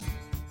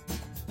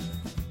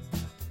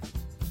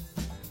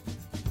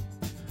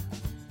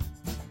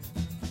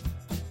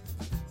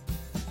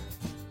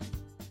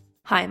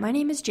Hi, my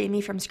name is Jamie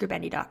from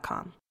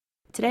Scribendi.com.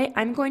 Today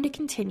I'm going to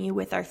continue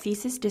with our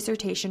thesis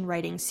dissertation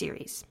writing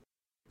series,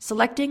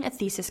 Selecting a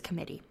Thesis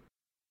Committee.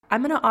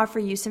 I'm going to offer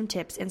you some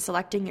tips in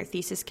selecting your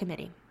thesis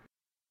committee.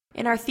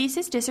 In our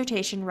thesis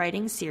dissertation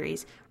writing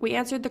series, we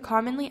answered the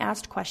commonly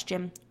asked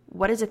question,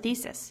 what is a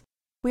thesis?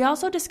 We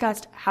also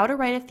discussed how to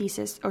write a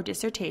thesis or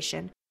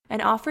dissertation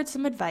and offered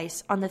some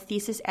advice on the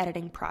thesis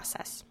editing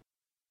process.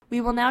 We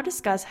will now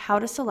discuss how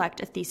to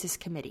select a thesis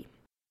committee.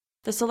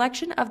 The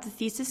selection of the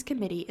thesis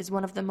committee is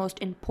one of the most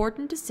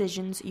important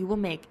decisions you will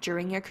make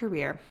during your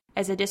career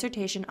as a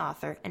dissertation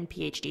author and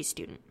PhD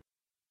student.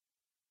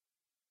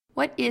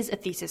 What is a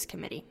thesis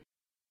committee?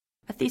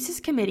 A thesis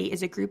committee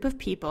is a group of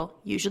people,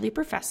 usually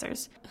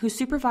professors, who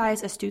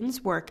supervise a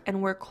student's work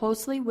and work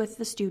closely with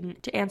the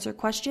student to answer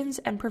questions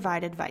and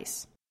provide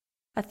advice.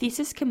 A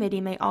thesis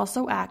committee may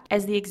also act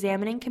as the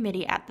examining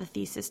committee at the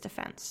thesis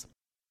defense.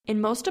 In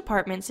most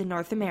departments in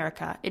North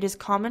America, it is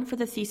common for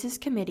the thesis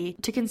committee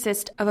to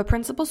consist of a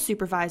principal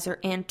supervisor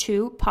and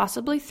 2,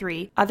 possibly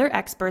 3, other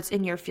experts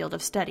in your field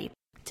of study.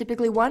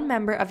 Typically, one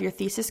member of your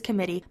thesis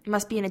committee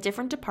must be in a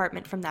different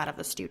department from that of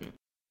the student.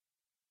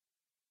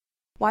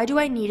 Why do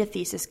I need a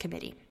thesis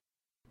committee?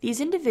 These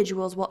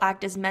individuals will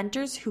act as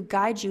mentors who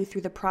guide you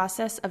through the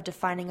process of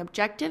defining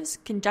objectives,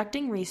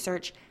 conducting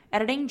research,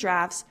 editing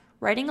drafts,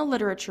 writing a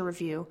literature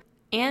review,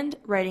 and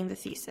writing the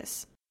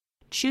thesis.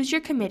 Choose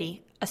your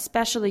committee,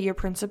 especially your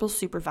principal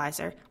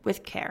supervisor,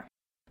 with care.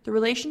 The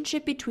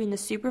relationship between the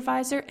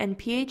supervisor and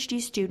PhD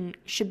student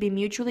should be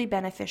mutually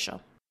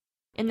beneficial.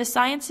 In the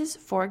sciences,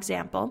 for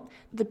example,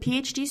 the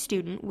PhD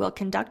student will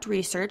conduct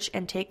research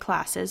and take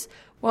classes,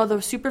 while the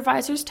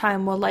supervisor's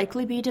time will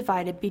likely be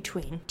divided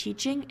between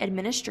teaching,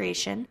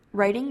 administration,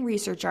 writing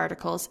research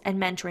articles, and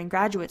mentoring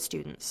graduate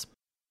students.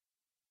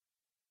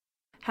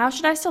 How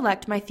should I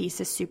select my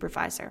thesis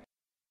supervisor?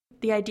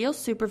 The ideal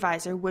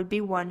supervisor would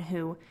be one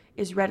who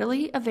is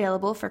readily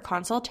available for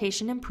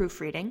consultation and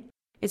proofreading,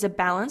 is a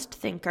balanced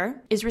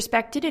thinker, is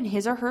respected in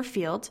his or her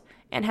field,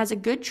 and has a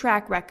good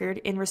track record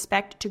in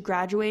respect to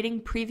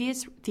graduating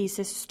previous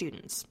thesis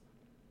students.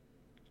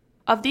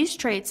 Of these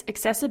traits,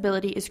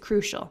 accessibility is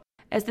crucial,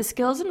 as the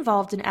skills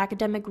involved in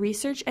academic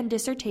research and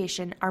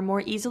dissertation are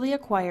more easily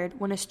acquired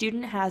when a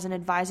student has an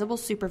advisable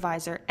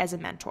supervisor as a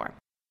mentor.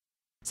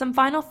 Some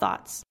final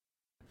thoughts.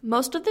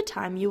 Most of the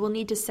time, you will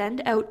need to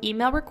send out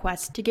email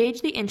requests to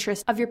gauge the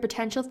interest of your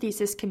potential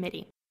thesis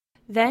committee.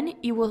 Then,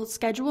 you will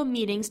schedule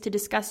meetings to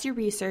discuss your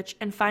research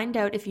and find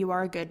out if you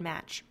are a good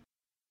match.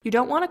 You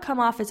don't want to come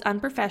off as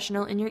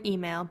unprofessional in your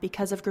email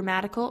because of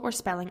grammatical or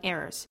spelling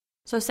errors,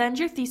 so send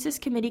your thesis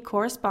committee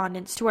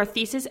correspondence to our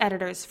thesis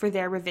editors for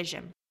their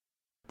revision.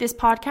 This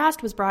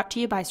podcast was brought to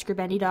you by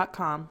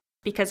Scribendi.com,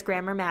 because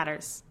grammar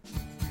matters.